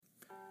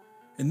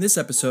In this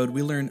episode,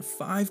 we learn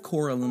 5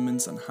 core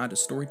elements on how to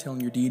storytell in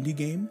your D&D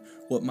game,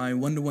 what my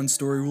one-to-one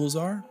story rules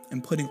are,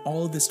 and putting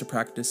all of this to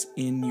practice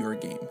in your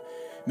game.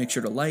 Make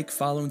sure to like,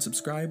 follow, and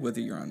subscribe whether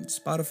you're on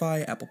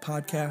Spotify, Apple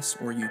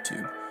Podcasts, or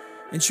YouTube.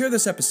 And share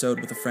this episode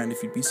with a friend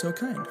if you'd be so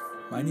kind.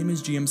 My name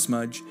is GM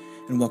Smudge,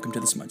 and welcome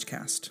to the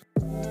Smudgecast.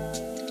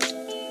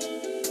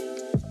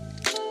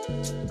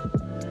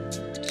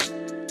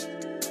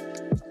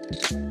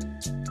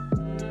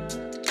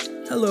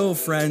 Hello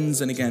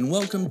friends, and again,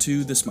 welcome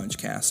to the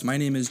Smudgecast. My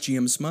name is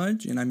GM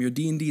Smudge, and I'm your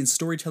D&D and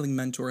storytelling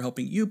mentor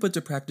helping you put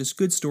to practice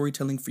good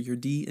storytelling for your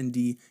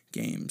D&D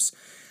games.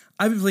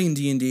 I've been playing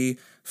D&D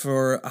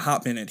for a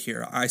hot minute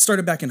here. I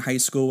started back in high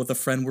school with a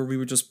friend where we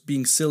were just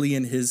being silly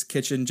in his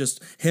kitchen,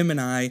 just him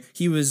and I.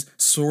 He was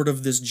sort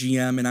of this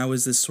GM, and I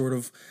was this sort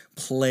of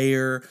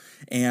player,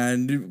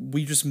 and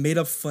we just made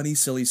up funny,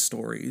 silly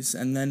stories.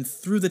 And then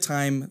through the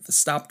time,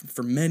 stopped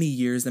for many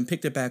years, then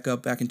picked it back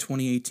up back in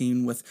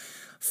 2018 with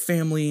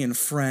family and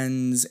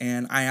friends,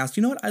 and I asked,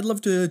 you know what, I'd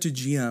love to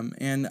GM,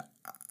 and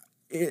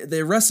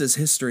the rest is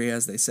history,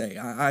 as they say.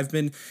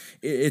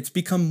 It's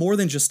become more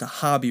than just a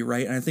hobby,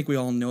 right? And I think we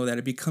all know that.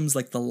 It becomes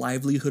like the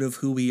livelihood of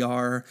who we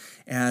are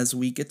as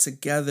we get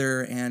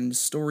together and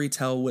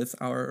storytell with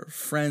our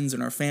friends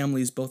and our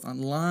families, both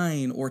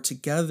online or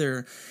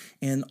together,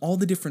 and all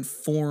the different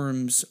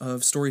forms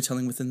of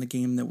storytelling within the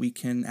game that we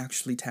can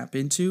actually tap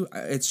into.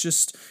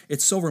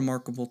 It's so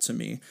remarkable to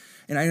me.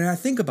 And I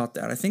think about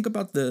that. I think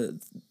about the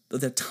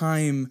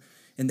time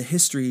and the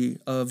history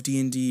of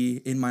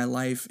D&D in my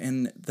life,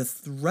 and the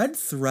thread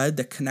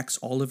that connects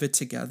all of it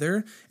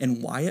together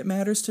and why it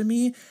matters to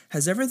me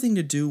has everything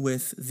to do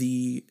with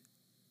the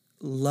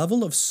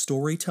level of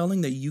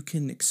storytelling that you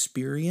can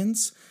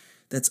experience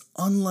that's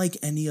unlike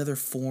any other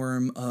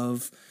form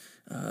of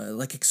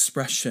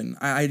expression.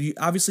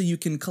 Obviously you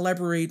can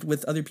collaborate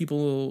with other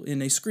people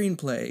in a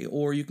screenplay,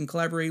 or you can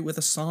collaborate with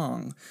a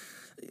song,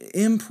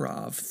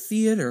 improv,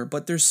 theater,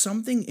 but there's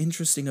something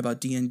interesting about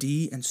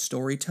D&D and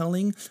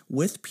storytelling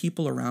with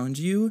people around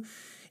you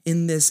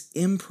in this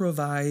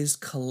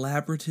improvised,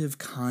 collaborative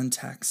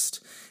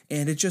context.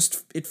 And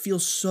it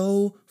feels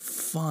so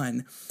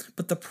fun.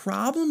 But the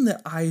problem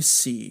that I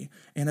see,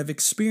 and I've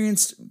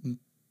experienced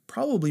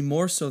probably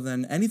more so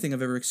than anything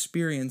I've ever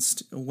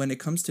experienced when it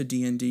comes to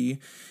D&D,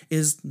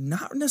 is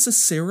not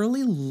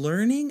necessarily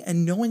learning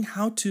and knowing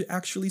how to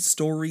actually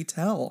story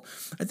tell.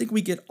 I think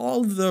we get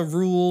all the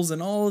rules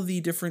and all of the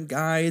different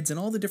guides and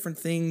all the different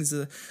things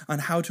on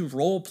how to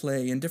role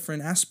play and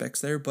different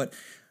aspects there, but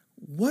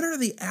what are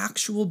the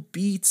actual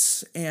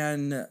beats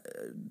and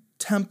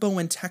tempo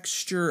and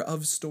texture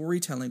of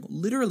storytelling?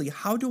 Literally,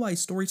 how do I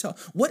storytell?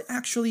 What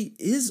actually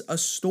is a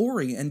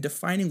story, and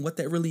defining what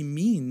that really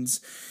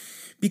means?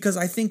 Because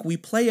I think we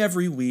play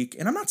every week,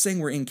 and I'm not saying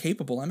we're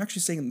incapable, I'm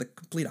actually saying the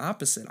complete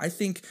opposite. I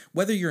think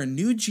whether you're a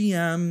new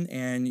GM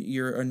and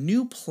you're a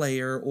new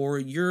player, or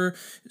you're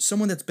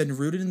someone that's been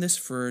rooted in this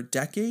for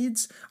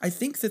decades, I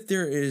think that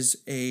there is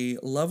a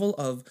level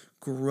of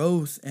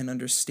growth and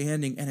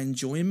understanding and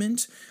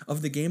enjoyment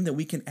of the game that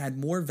we can add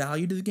more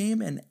value to the game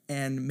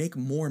and make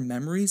more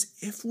memories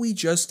if we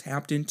just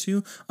tapped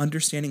into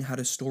understanding how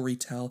to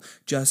storytell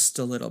just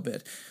a little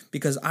bit.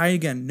 Because I,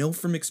 again, know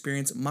from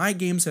experience, my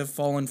games have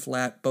fallen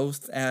flat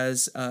both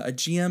as a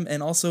GM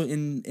and also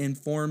in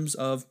forms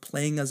of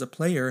playing as a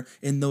player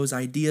in those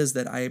ideas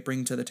that I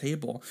bring to the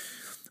table.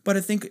 But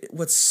I think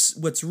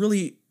what's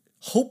really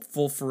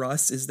hopeful for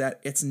us is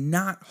that it's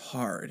not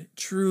hard,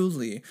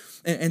 truly.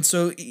 And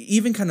so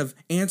even kind of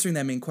answering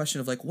that main question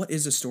of like, what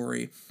is a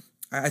story?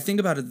 I think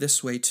about it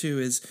this way too,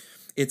 is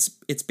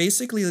it's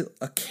basically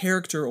a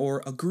character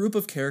or a group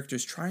of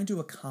characters trying to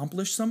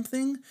accomplish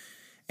something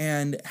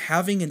and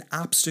having an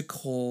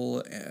obstacle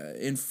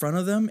in front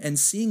of them and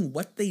seeing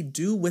what they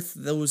do with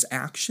those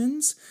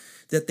actions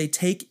that they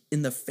take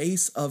in the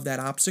face of that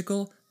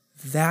obstacle.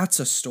 That's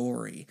a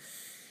story.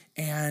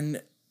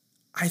 And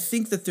I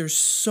think that there's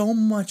so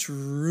much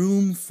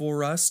room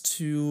for us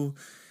to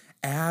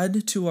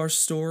add to our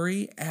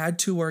story, add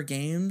to our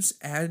games,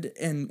 add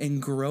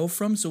and grow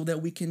from, so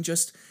that we can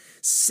just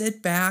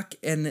sit back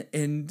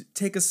and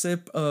take a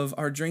sip of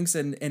our drinks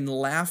and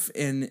laugh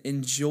and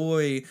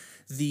enjoy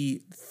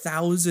the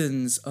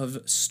thousands of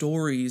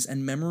stories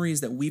and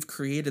memories that we've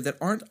created that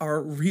aren't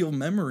our real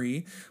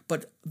memory,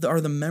 but are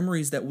the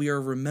memories that we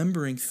are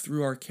remembering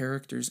through our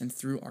characters and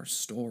through our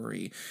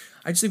story.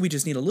 I just think we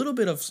just need a little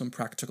bit of some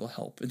practical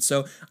help. And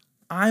so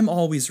I'm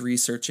always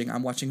researching.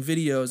 I'm watching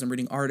videos, I'm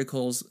reading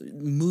articles,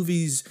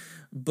 movies,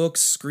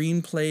 books,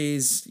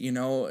 screenplays,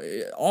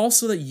 all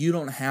so that you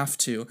don't have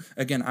to.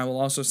 Again, I will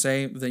also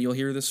say that you'll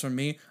hear this from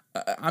me.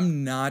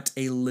 I'm not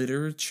a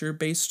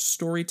literature-based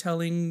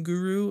storytelling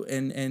guru,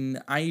 and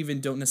I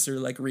even don't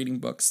necessarily like reading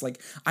books. Like,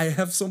 I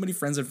have so many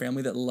friends and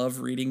family that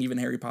love reading, even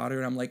Harry Potter,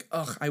 and I'm like,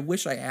 ugh, I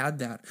wish I had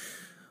that.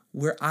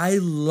 Where I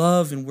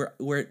love and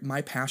where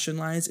my passion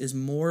lies is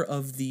more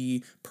of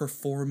the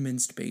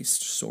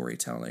performance-based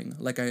storytelling,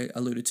 like I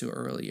alluded to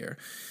earlier.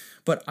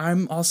 But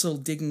I'm also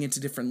digging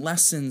into different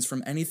lessons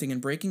from anything and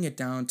breaking it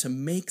down to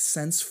make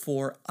sense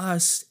for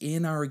us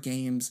in our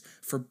games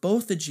for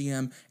both the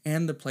GM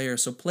and the player.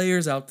 So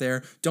players out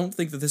there, don't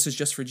think that this is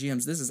just for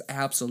GMs. This is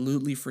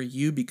absolutely for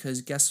you,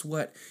 because guess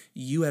what?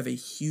 You have a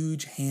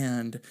huge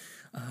hand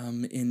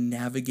in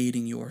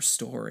navigating your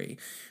story.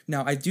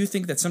 Now, I do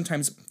think that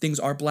sometimes things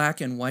are black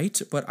and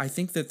white, but I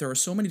think that there are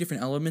so many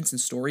different elements in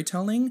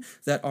storytelling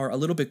that are a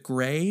little bit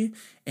gray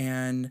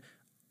and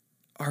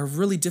are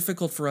really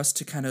difficult for us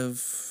to kind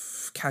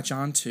of catch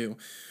on to.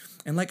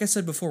 And like I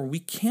said before, we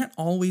can't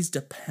always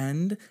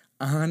depend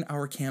on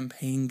our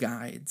campaign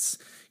guides.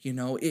 You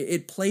know,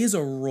 it plays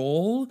a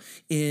role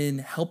in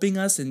helping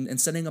us in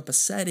setting up a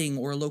setting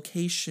or a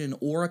location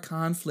or a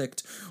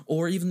conflict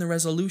or even the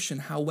resolution.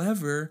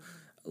 However,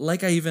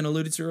 like I even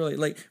alluded to earlier,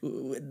 like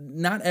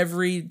not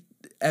every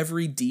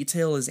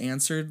detail is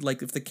answered.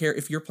 Like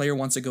if your player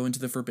wants to go into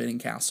the Forbidden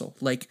Castle,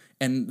 like,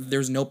 and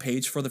there's no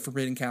page for the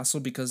Forbidden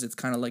Castle because it's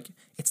kind of like,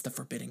 it's the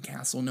Forbidden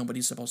Castle,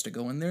 nobody's supposed to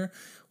go in there.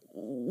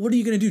 What are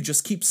you going to do?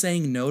 Just keep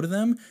saying no to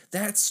them?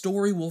 That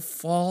story will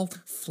fall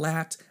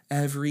flat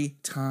every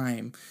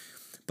time.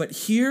 But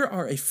here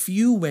are a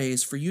few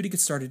ways for you to get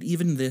started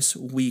even this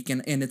week.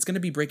 And it's going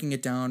to be breaking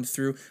it down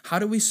through how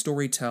do we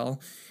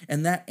storytell?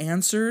 And that's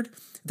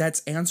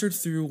answered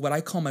through what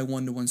I call my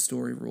one-to-one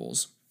story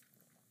rules,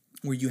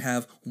 where you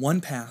have one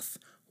path,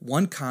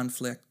 one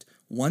conflict,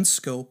 one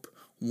scope,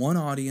 one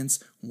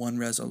audience, one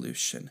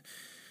resolution.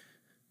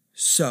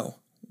 So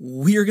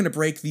we are going to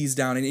break these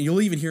down, and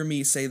you'll even hear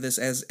me say this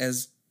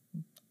as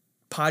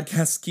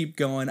podcasts keep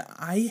going.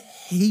 I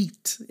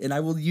hate, and I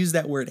will use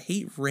that word,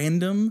 hate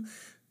random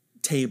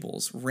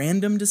tables,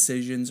 random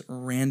decisions,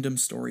 random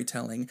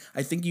storytelling.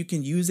 I think you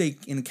can use an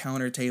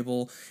encounter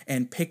table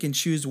and pick and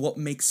choose what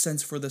makes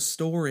sense for the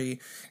story.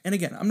 And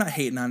again, I'm not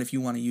hating on if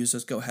you want to use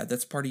those, go ahead.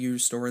 That's part of your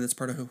story. That's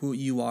part of who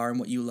you are and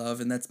what you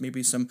love. And that's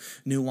maybe some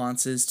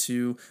nuances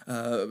to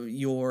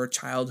your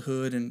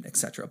childhood and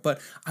etc. But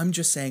I'm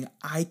just saying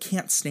I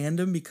can't stand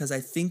them because I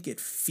think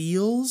it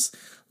feels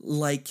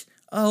like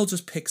I'll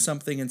just pick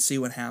something and see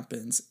what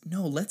happens.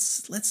 No,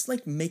 let's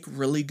like make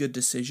really good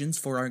decisions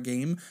for our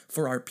game,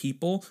 for our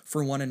people,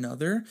 for one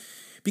another,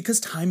 because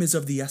time is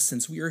of the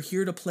essence. We are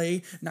here to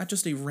play not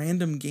just a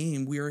random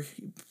game.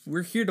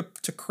 We're here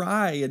to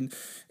cry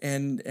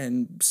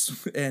and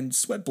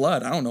sweat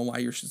blood. I don't know why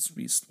you should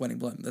be sweating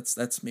blood.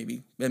 That's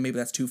maybe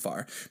that's too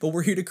far. But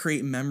we're here to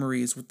create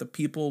memories with the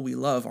people we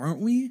love, aren't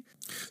we?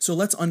 So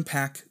let's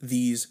unpack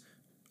these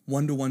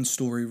one-to-one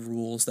story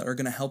rules that are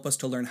going to help us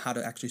to learn how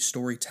to actually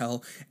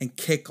storytell and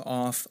kick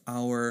off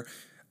our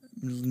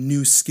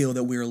new skill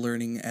that we're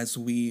learning as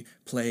we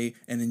play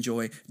and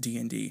enjoy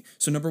D&D.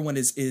 So number one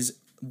is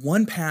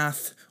one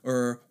path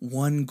or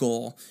one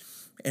goal.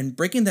 And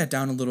breaking that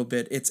down a little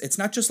bit, it's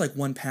not just like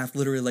one path,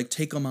 literally like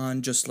take them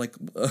on just like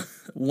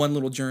one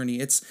little journey.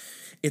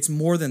 It's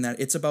more than that.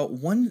 It's about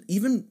one,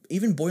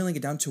 even boiling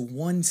it down to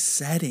one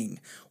setting,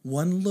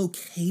 one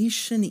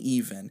location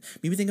even.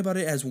 Maybe think about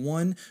it as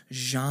one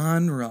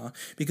genre,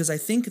 because I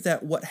think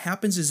that what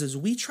happens is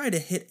we try to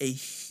hit a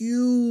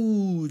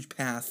huge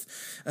path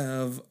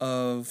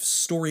of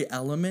story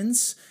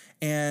elements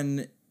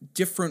and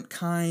different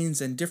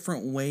kinds and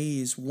different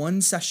ways.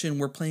 One session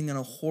we're playing in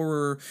a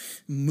horror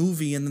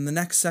movie, and then the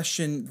next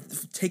session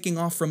leaving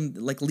off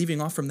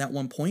from that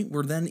one point,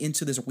 we're then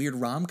into this weird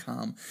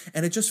rom-com,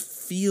 and it just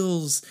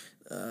feels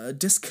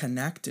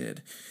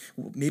disconnected.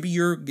 Maybe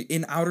you're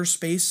in outer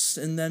space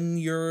and then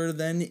you're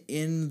then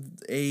in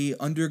a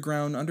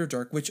underground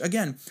Underdark, which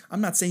again,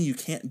 I'm not saying you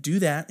can't do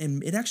that,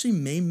 and it actually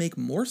may make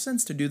more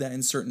sense to do that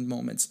in certain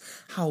moments.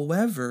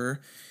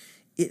 However,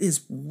 it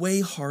is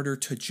way harder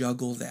to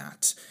juggle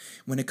that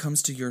when it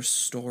comes to your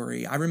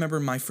story. I remember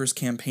my first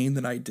campaign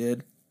that I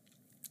did,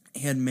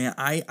 and man,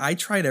 I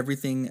tried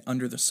everything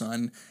under the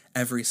sun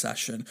every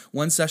session.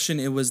 One session,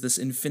 it was this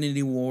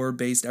Infinity War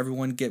based,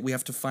 we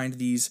have to find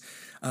these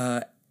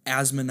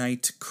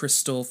Asmonite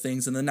crystal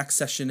things, and the next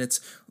session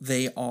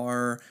they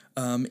are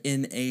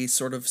in a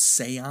sort of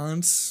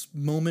seance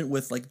moment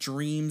with like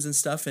dreams and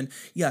stuff. And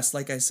yes,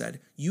 like I said,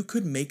 you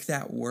could make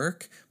that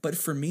work, but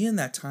for me in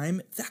that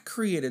time, that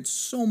created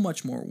so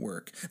much more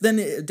work.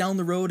 Then down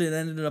the road, it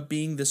ended up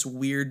being this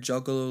weird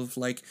juggle of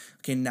like,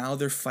 okay, now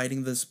they're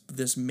fighting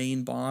this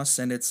main boss,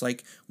 and it's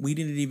like we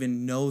didn't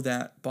even know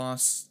that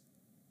boss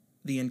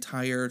the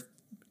entire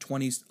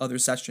 20 other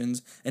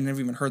sessions and never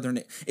even heard their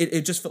name.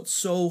 It just felt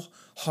so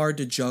hard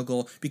to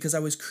juggle because I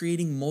was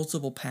creating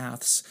multiple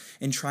paths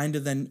and trying to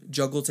then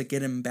juggle to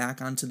get him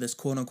back onto this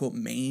quote-unquote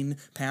main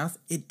path.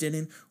 It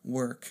didn't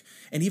work.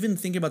 And even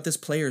thinking about this,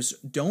 players,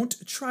 don't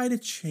try to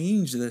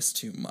change this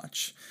too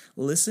much.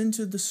 Listen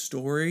to the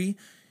story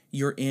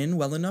you're in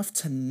well enough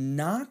to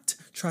not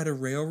try to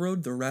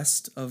railroad the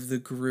rest of the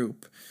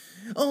group.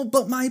 Oh,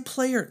 but my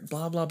player,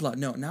 blah, blah, blah.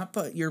 No, not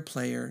but your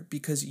player,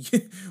 because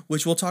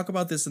which we'll talk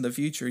about this in the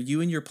future.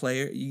 You and your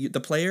player, the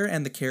player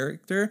and the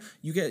character,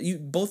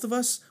 both of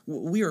us,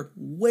 we are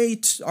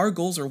our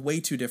goals are way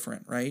too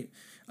different, right?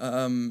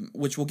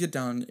 Which we'll get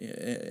down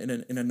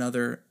in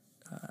another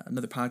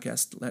another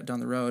podcast down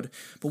the road.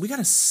 But we got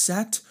to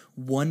set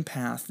one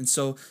path. And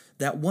so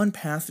that one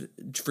path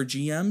for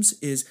GMs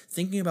is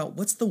thinking about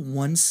what's the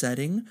one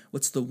setting,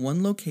 what's the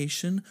one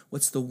location,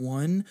 what's the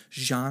one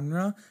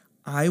genre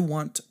I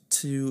want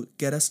to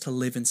get us to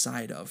live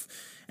inside of.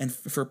 And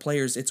for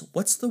players, it's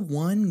what's the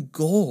one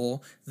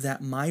goal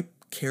that my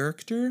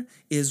character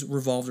is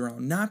revolved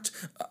around, not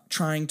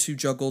trying to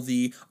juggle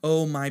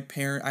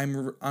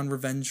I'm on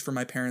revenge for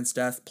my parents'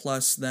 death,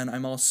 plus then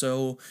I'm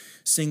also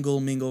single,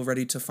 mingle,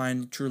 ready to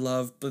find true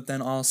love, but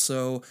then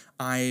also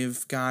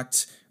I've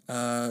got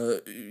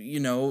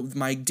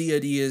my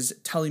deity is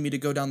telling me to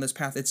go down this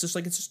path. It's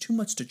just too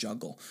much to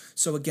juggle.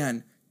 So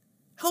again,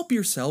 help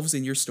yourselves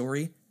in your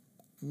story.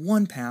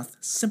 One path,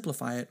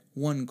 simplify it,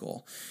 one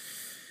goal.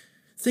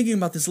 Thinking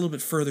about this a little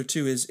bit further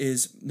too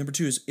is number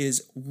 2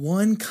 is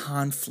one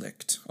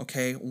conflict,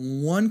 okay?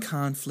 One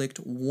conflict,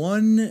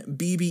 one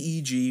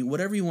BBEG,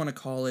 whatever you want to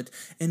call it.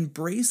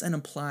 Embrace and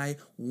apply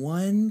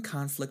one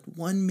conflict,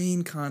 one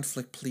main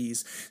conflict,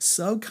 please.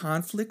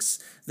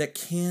 Sub-conflicts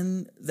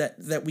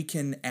that we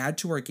can add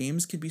to our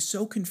games can be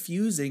so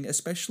confusing,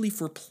 especially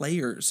for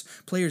players.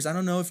 Players, I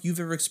don't know if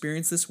you've ever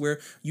experienced this where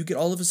you get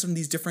all of a sudden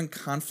these different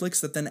conflicts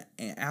that then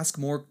ask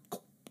more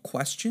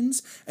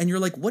questions, and you're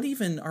like, what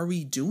even are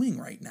we doing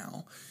right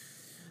now?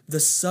 The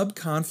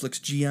sub-conflicts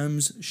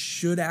GMs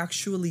should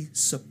actually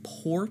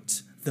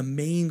support the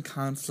main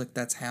conflict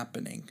that's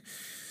happening.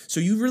 So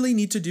you really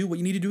need to do, what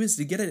you need to do is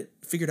to get it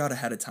figured out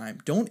ahead of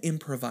time. Don't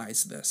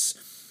improvise this.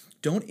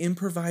 Don't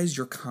improvise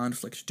your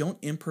conflict. Don't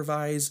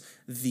improvise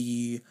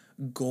the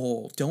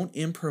goal. Don't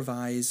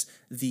improvise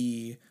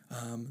the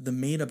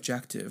main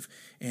objective,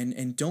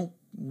 and don't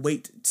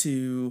wait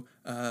to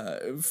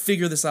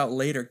figure this out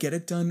later. Get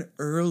it done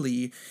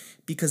early,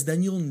 because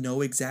then you'll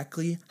know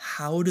exactly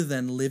how to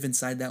then live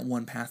inside that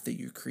one path that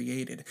you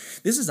created.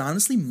 This is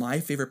honestly my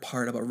favorite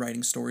part about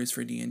writing stories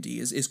for D&D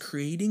is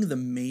creating the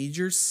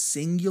major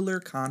singular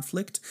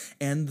conflict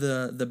and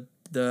the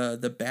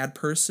bad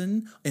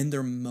person and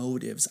their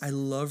motives. I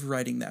love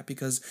writing that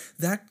because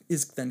that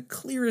is then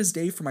clear as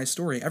day for my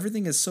story.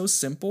 Everything is so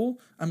simple.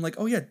 I'm like,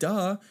 oh yeah,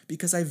 duh,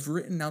 because I've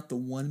written out the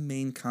one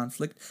main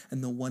conflict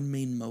and the one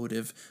main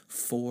motive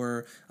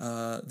for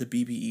the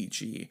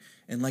BBEG.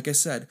 And like I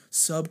said,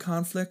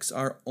 sub-conflicts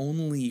are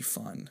only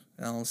fun.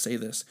 And I'll say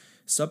this.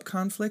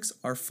 Sub-conflicts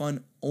are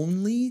fun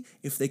only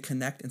if they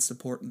connect and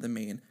support the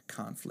main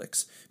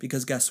conflicts.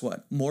 Because guess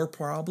what? More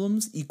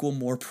problems equal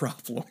more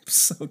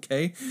problems,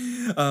 okay?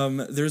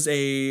 There's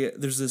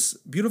this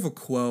beautiful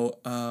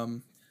quote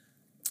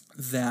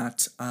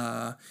that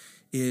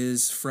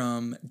is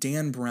from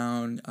Dan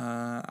Brown.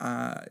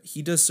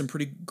 He does some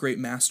pretty great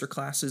master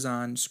classes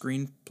on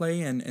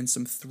screenplay and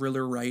some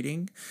thriller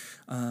writing.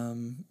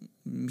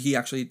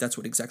 That's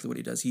exactly what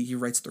he does. He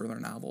writes thriller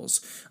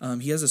novels.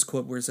 He has this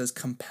quote where it says,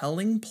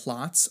 compelling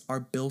plots are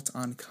built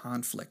on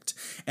conflict,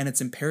 and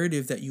it's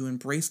imperative that you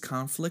embrace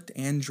conflict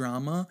and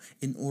drama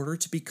in order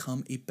to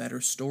become a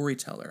better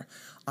storyteller.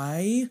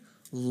 I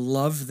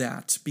love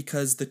that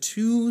because the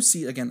two,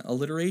 see, again,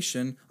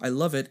 alliteration, I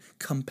love it,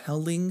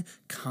 compelling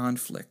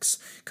conflicts.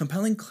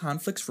 Compelling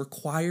conflicts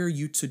require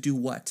you to do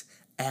what?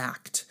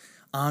 Act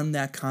on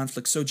that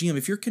conflict. So GM,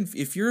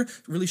 if you're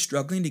really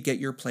struggling to get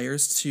your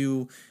players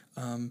to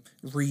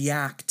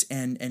react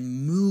and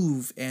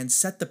move and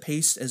set the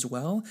pace as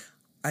well,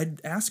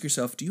 I'd ask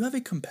yourself, do you have a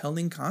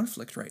compelling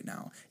conflict right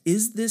now?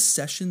 Is this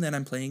session that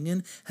I'm playing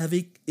in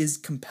is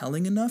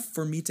compelling enough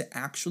for me to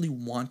actually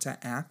want to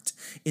act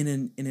in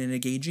an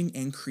engaging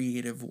and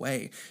creative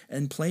way?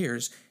 And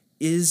players,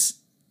 is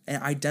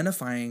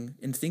identifying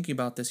and thinking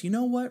about this, you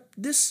know what,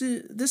 this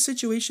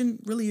situation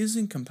really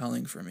isn't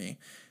compelling for me.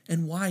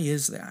 And why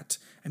is that?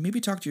 And maybe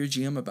talk to your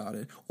GM about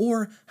it.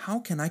 Or how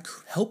can I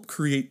help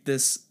create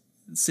this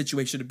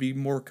situation to be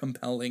more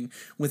compelling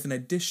with an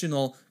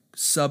additional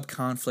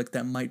sub-conflict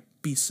that might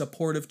be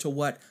supportive to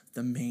what?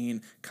 The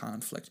main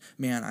conflict.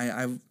 Man,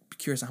 I'm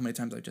curious how many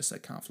times I just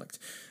said conflict.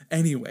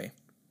 Anyway,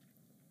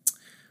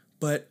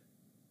 but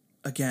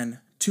again,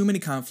 too many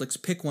conflicts.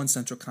 Pick one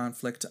central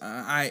conflict.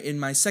 In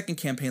my second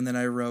campaign that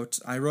I wrote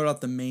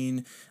out the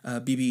main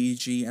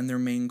BBEG and their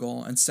main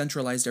goal and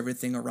centralized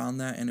everything around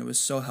that, and it was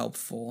so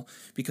helpful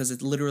because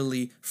it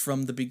literally,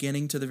 from the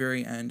beginning to the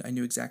very end, I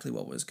knew exactly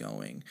what was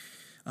going.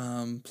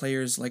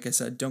 Players, like I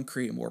said, don't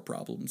create more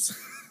problems.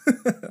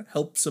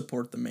 Help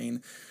support the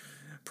main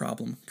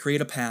problem.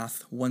 Create a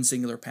path, one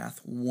singular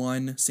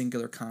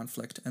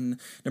conflict. And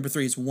number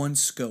 3 is one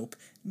scope.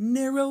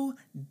 Narrow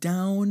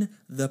down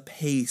the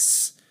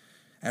pace,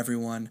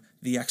 everyone.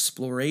 The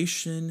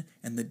exploration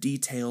and the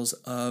details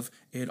of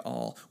it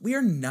all. We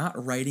are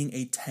not writing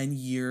a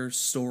 10-year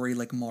story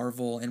like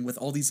Marvel and with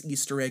all these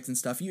Easter eggs and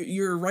stuff.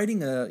 You're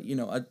writing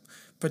a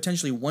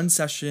potentially one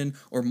session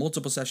or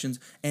multiple sessions,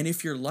 and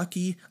if you're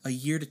lucky, a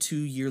 1 to 2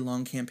 year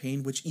long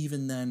campaign, which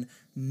even then,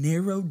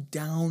 narrow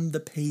down the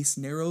pace,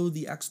 narrow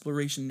the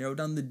exploration, narrow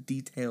down the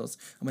details.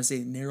 I'm going to say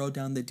narrow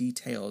down the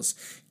details.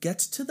 Get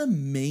to the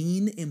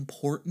main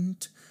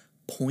important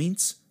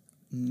points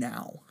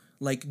now.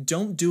 Like,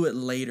 don't do it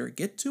later.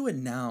 Get to it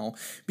now,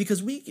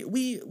 because we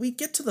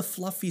get to the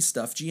fluffy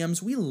stuff.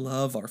 GMs, we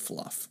love our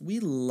fluff. We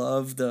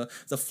love the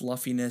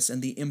fluffiness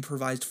and the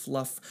improvised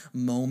fluff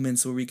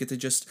moments where we get to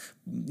just,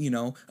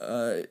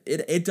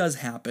 it does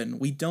happen.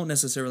 We don't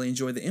necessarily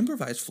enjoy the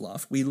improvised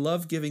fluff. We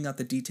love giving out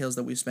the details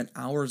that we've spent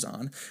hours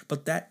on,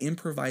 but that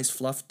improvised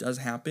fluff does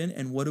happen.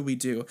 And what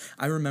do?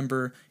 I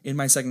remember in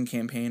my second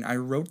campaign, I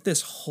wrote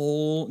this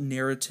whole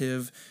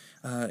narrative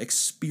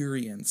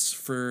experience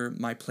for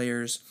my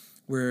players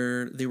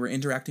where they were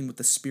interacting with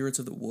the spirits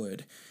of the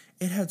wood.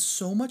 It had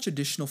so much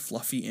additional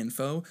fluffy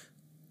info,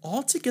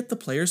 all to get the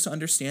players to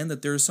understand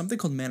that there is something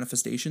called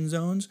manifestation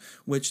zones,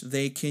 which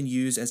they can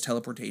use as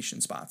teleportation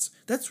spots.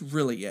 That's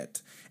really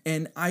it.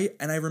 And I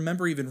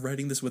remember even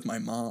writing this with my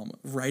mom,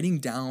 writing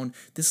down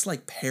this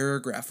like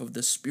paragraph of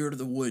the spirit of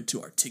the wood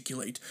to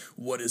articulate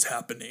what is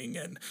happening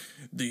and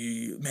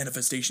the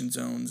manifestation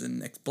zones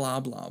and blah,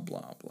 blah,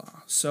 blah,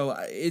 blah. So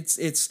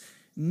it's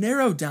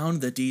narrow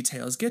down the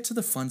details, get to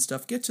the fun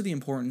stuff, get to the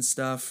important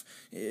stuff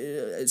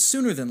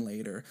sooner than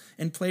later.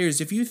 And players,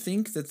 if you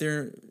think that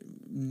there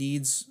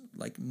needs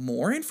like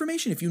more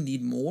information, if you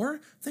need more,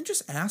 then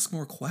just ask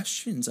more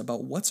questions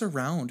about what's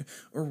around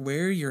or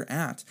where you're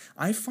at.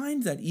 I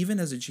find that even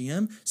as a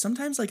GM,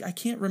 sometimes like I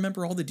can't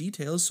remember all the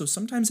details, so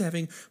sometimes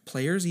having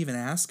players even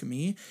ask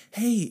me,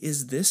 hey,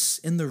 is this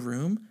in the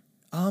room?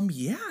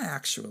 Yeah,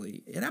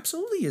 actually, it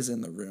absolutely is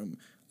in the room.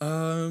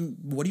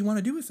 What do you want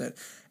to do with it?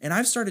 And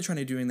I've started trying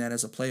to doing that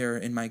as a player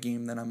in my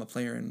game that I'm a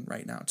player in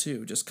right now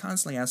too, just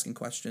constantly asking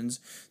questions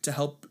to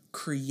help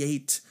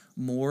create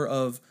more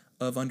of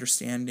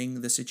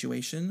understanding the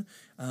situation.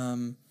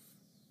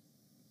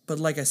 But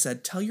like I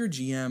said, tell your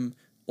GM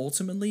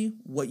ultimately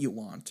what you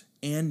want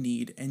and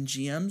need, and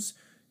GMs,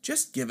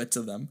 just give it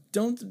to them.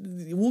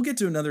 We'll get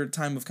to another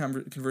time of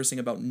conversing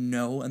about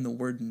no, and the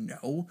word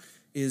no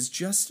is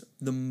just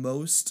the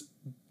most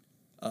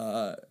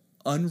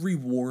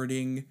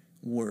unrewarding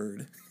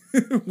word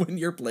when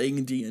you're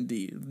playing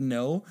D&D.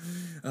 No.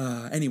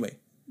 Anyway,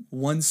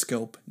 one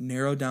scope,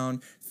 narrow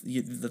down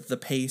the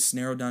pace,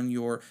 narrow down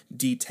your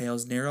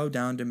details, narrow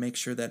down to make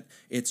sure that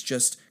it's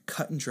just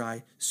cut and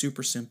dry,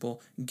 super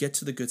simple, get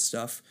to the good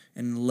stuff,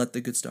 and let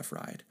the good stuff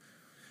ride.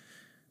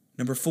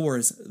 Number 4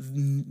 is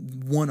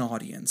one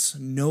audience.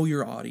 Know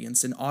your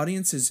audience. An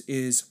audience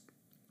is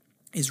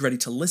ready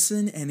to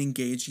listen and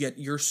engage, yet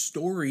your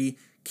story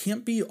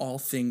can't be all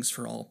things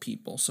for all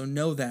people. So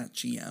know that,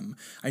 GM.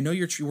 I know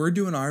we're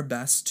doing our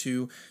best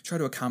to try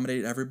to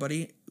accommodate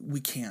everybody. We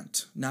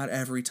can't. Not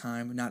every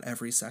time, not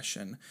every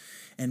session.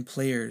 And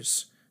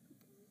players,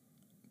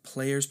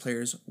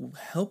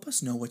 help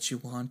us know what you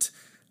want.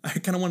 I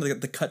kind of want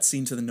the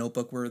cutscene to The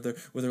Notebook where they're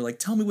like,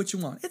 tell me what you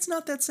want. It's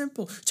not that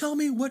simple. Tell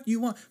me what you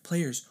want.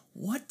 Players,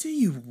 what do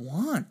you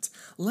want?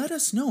 Let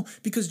us know,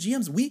 because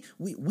GMs, we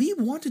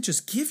want to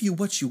just give you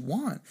what you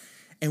want.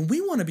 And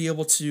we want to be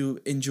able to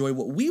enjoy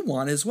what we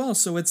want as well.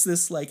 So it's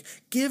this like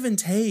give and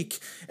take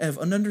of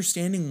an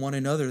understanding one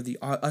another,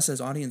 us as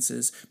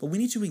audiences. But we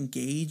need to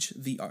engage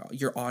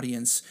your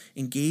audience,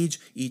 engage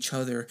each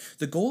other.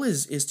 The goal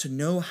is to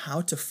know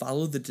how to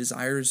follow the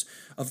desires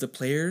of the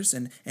players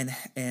and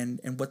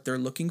what they're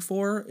looking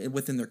for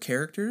within their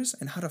characters,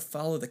 and how to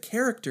follow the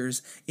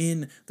characters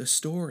in the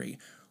story.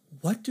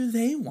 What do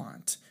they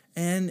want?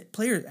 And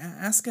players,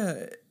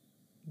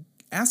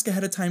 ask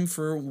ahead of time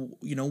for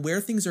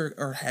where things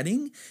are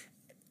heading,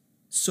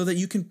 so that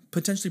you can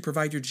potentially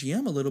provide your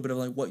GM a little bit of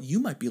like what you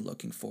might be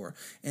looking for,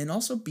 and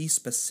also be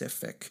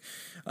specific.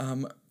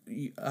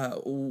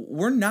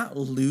 We're not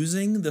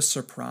losing the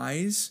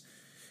surprise,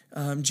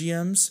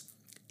 GMs,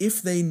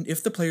 if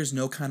the players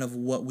know kind of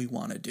what we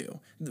want to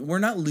do. We're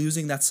not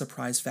losing that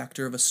surprise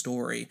factor of a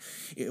story.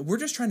 We're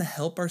just trying to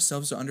help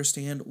ourselves to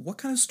understand what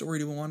kind of story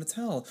do we want to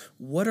tell.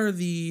 What are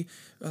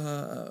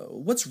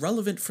what's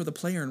relevant for the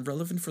player and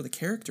relevant for the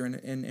character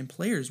and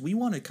players. We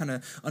want to kind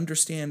of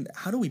understand,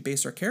 how do we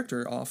base our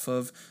character off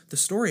of the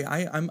story.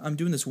 I'm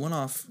doing this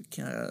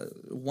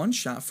one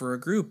shot for a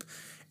group,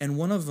 and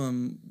one of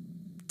them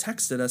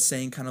texted us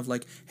saying kind of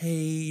like,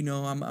 hey,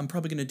 I'm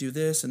probably going to do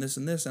this and this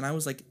and this. And I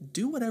was like,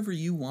 do whatever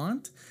you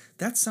want.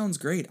 That sounds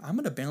great. I'm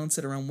going to balance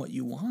it around what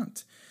you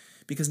want,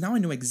 because now I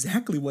know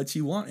exactly what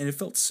you want. And it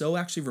felt so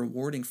actually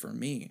rewarding for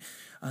me.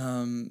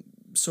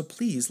 So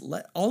please,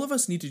 all of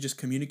us need to just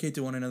communicate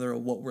to one another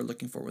what we're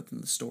looking for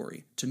within the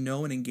story, to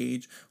know and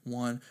engage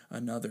one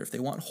another. If they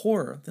want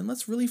horror, then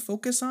let's really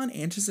focus on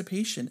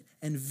anticipation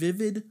and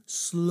vivid,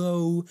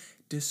 slow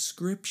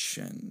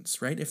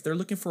descriptions, right? If they're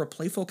looking for a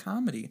playful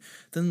comedy,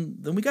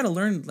 then we got to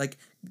learn like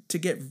to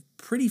get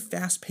pretty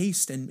fast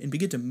paced and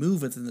begin to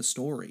move within the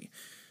story.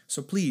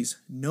 So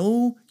please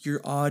know your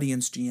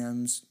audience,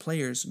 GMs,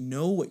 players,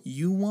 know what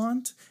you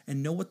want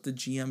and know what the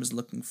GM is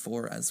looking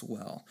for as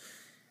well.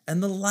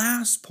 And the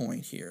last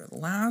point here, the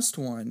last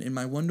one in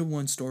my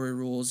 1-to-1 story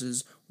rules,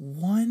 is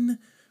one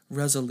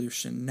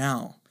resolution.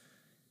 Now,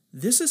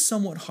 this is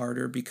somewhat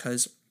harder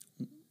because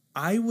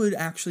I would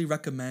actually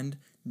recommend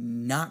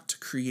not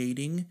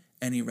creating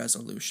any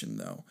resolution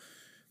though.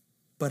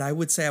 but I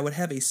would say I would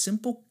have a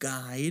simple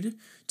guide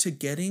to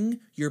getting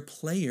your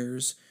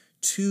players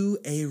to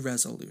a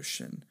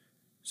resolution.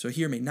 So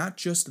hear me, not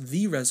just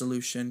the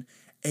resolution,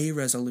 a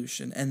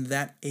resolution, and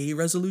that a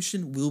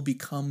resolution will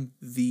become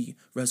the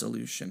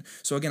resolution.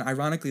 So again,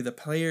 ironically, the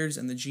players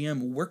and the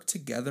GM work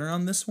together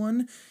on this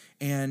one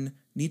and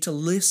need to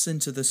listen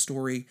to the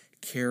story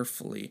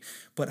carefully.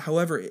 But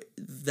however,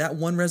 that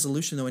one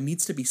resolution, though, it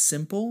needs to be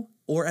simple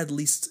or at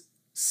least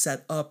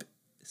set up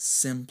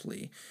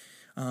simply.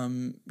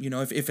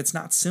 If it's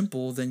not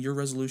simple, then your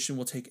resolution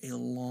will take a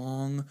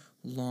long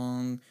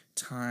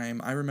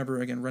time. I remember,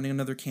 again, running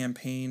another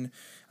campaign.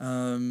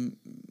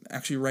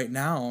 Actually, right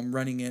now I'm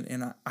running it,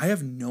 and I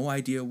have no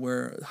idea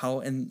when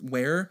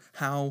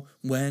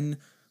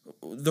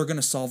they're going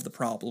to solve the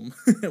problem.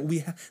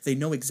 They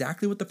know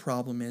exactly what the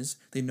problem is.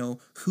 They know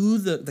who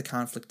the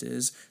conflict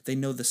is. They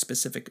know the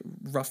specific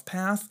rough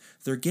path.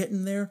 They're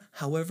getting there.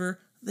 However,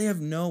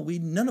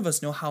 none of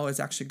us know how it's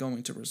actually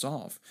going to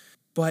resolve.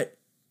 But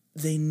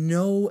they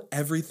know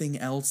everything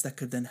else that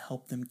could then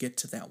help them get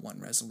to that one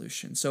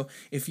resolution. So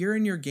if you're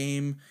in your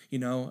game,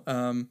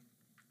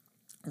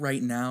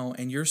 right now,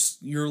 and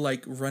you're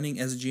like running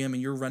as a GM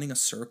and you're running a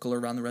circle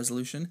around the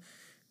resolution,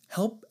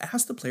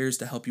 ask the players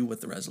to help you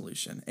with the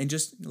resolution and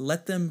just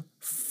let them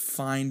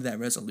find that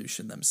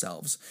resolution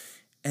themselves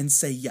and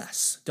say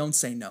yes. Don't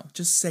say no.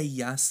 Just say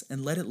yes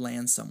and let it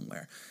land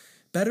somewhere.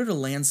 Better to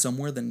land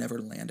somewhere than never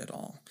land at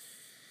all.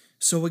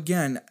 So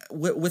again,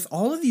 with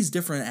all of these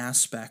different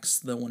aspects,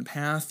 the one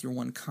path, your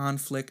one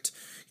conflict,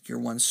 your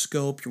one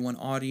scope, your one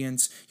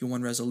audience, your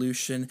one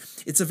resolution,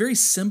 it's a very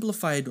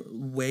simplified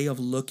way of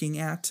looking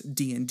at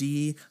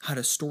D&D, how to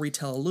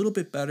storytell a little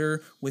bit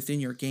better within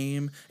your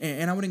game.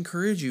 And I would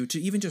encourage you to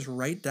even just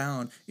write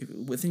down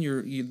within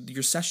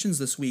your sessions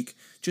this week,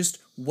 just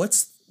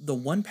what's the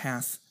one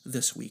path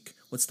this week?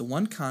 What's the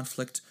one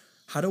conflict?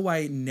 How do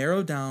I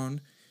narrow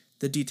down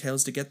the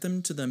details to get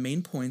them to the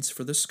main points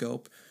for the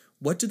scope?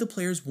 What do the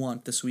players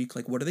want this week?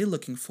 Like, what are they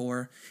looking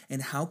for?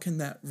 And how can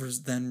that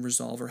then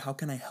resolve, or how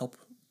can I help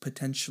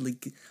potentially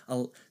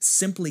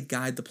simply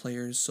guide the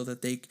players so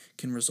that they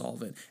can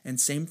resolve it? And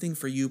same thing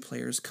for you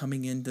players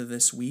coming into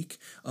this week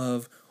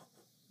of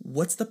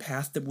what's the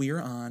path that we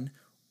are on?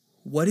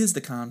 What is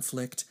the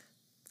conflict?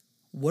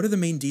 What are the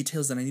main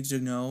details that I need to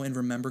know and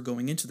remember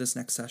going into this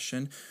next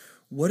session?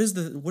 What are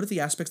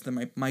the aspects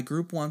that my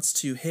group wants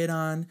to hit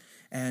on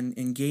and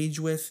engage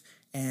with?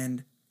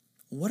 And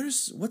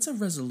what's a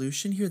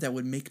resolution here that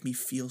would make me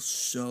feel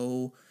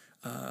so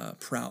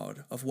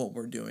proud of what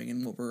we're doing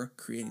and what we're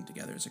creating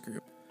together as a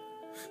group?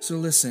 So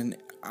listen,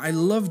 I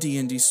love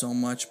D&D so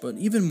much, but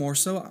even more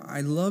so,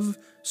 I love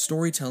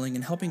storytelling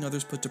and helping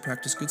others put to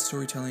practice good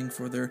storytelling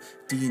for their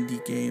D&D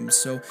games.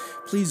 So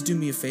please do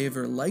me a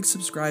favor, like,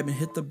 subscribe, and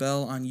hit the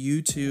bell on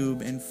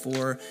YouTube, and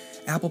for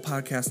Apple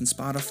Podcasts and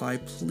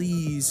Spotify,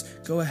 please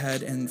go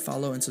ahead and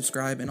follow and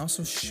subscribe, and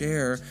also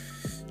share,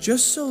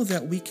 just so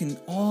that we can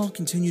all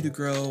continue to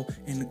grow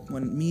in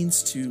what it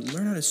means to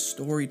learn how to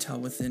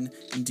storytell within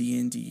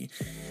D&D.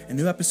 A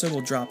new episode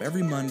will drop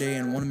every Monday,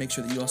 and I want to make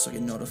sure that you also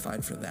get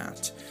notified for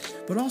that.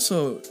 But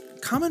also,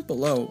 comment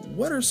below,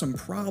 what are some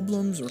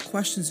problems or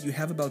questions you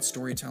have about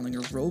storytelling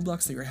or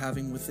roadblocks that you're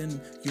having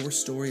within your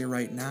story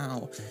right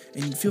now?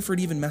 And feel free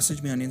to even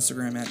message me on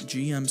Instagram at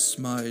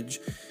GMSmudge.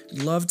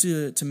 I'd love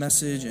to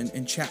message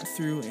and chat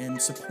through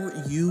and support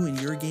you in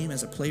your game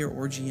as a player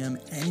or GM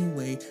any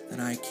way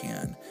that I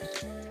can.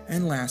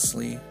 And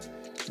lastly,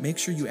 make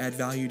sure you add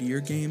value to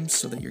your games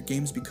so that your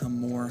games become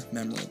more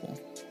memorable.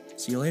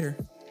 See you later.